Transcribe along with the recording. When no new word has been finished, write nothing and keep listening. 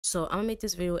So I'm gonna make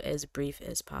this video as brief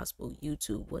as possible.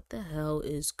 YouTube, what the hell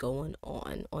is going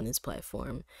on this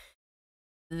platform?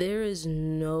 There is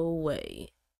no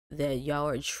way that y'all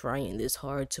are trying this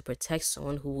hard to protect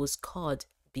someone who was caught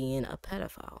being a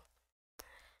pedophile.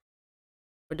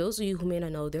 For those of you who may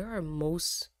not know, there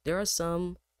are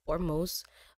some or most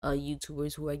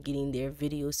YouTubers who are getting their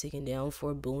videos taken down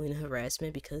for bullying and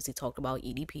harassment because they talk about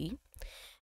EDP.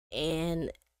 And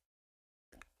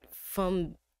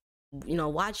from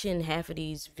watching half of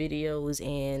these videos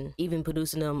and even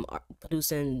producing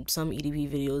some EDP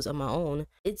videos of my own,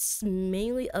 it's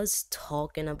mainly us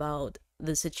talking about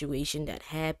the situation that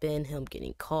happened, him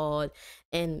getting caught,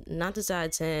 and 9 times out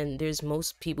of 10, there's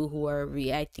most people who are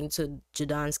reacting to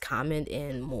Jadon's comment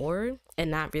and more,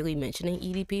 and not really mentioning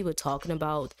EDP, but talking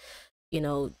about,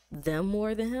 them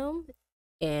more than him.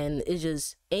 And it's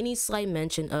just any slight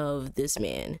mention of this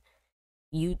man,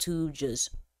 YouTube just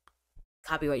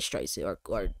copyright strikes it,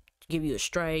 or give you a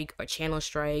strike or channel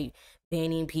strike,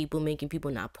 banning people, making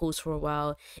people not post for a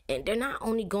while. And they're not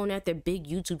only going after big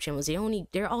YouTube channels,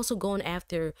 they're also going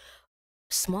after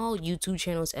small YouTube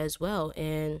channels as well.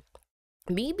 And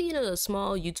me being a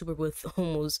small YouTuber with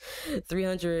almost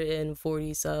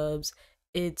 340 subs,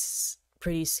 it's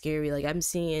pretty scary. Like, I'm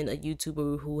seeing a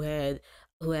YouTuber who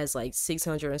has like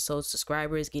 600 or so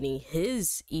subscribers getting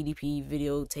his EDP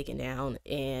video taken down,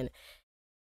 and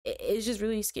it's just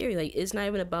really scary. Like, it's not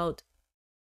even about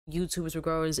YouTubers,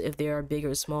 regardless if they are big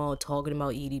or small, talking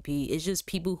about EDP. It's just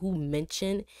people who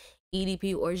mention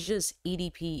EDP, or it's just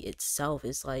EDP itself.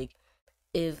 It's like,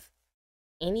 if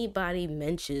anybody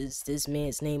mentions this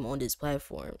man's name on this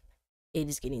platform, it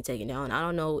is getting taken down. I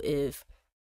don't know if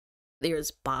there's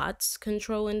bots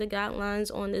controlling the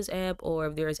guidelines on this app, or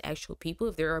if there's actual people.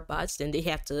 If there are bots, then they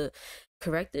have to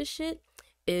correct this shit.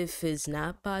 If it's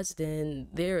not bots, then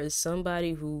there is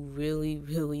somebody who really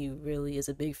is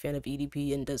a big fan of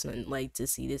EDP and doesn't like to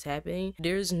see this happening.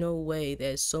 There's no way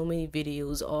that so many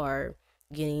videos are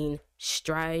getting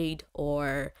striked,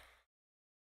 or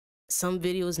some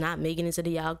videos not making it to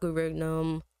the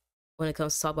algorithm when it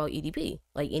comes to talk about EDP.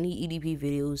 Like, any EDP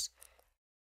videos,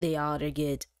 they either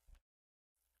get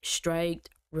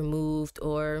striked, removed,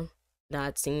 or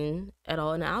not seen at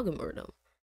all in the algorithm.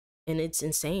 And it's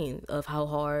insane of how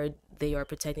hard they are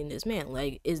protecting this man.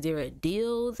 Like, is there a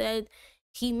deal that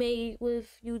he made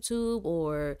with YouTube,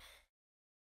 or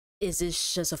is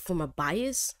this just a form of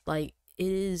bias? Like,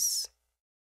 it's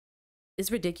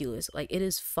ridiculous. Like, it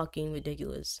is fucking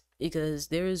ridiculous, because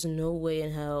there is no way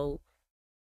in hell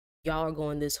y'all are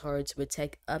going this hard to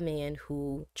protect a man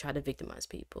who tried to victimize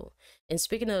people. And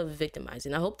speaking of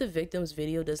victimizing, I hope the victim's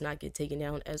video does not get taken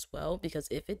down as well, because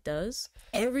if it does,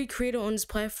 every creator on this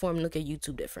platform look at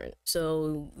YouTube different.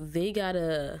 So they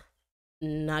gotta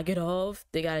knock it off.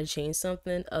 They gotta change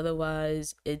something.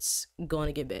 Otherwise, it's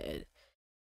gonna get bad.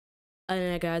 Other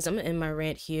than that, guys, I'm gonna end my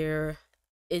rant here.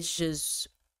 It's just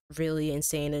really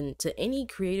insane. And to any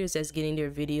creators that's getting their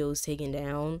videos taken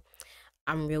down,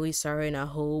 I'm really sorry, and I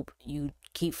hope you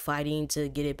keep fighting to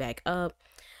get it back up.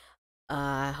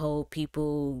 I hope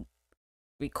people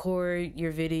record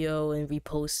your video and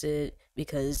repost it,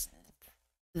 because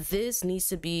this needs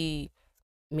to be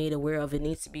made aware of. It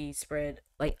needs to be spread.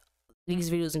 Like, these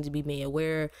videos need to be made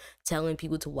aware, telling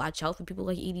people to watch out for people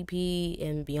like EDP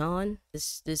and beyond.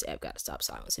 This app gotta stop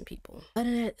silencing people.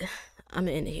 Other than that, I'm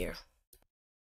gonna end it here.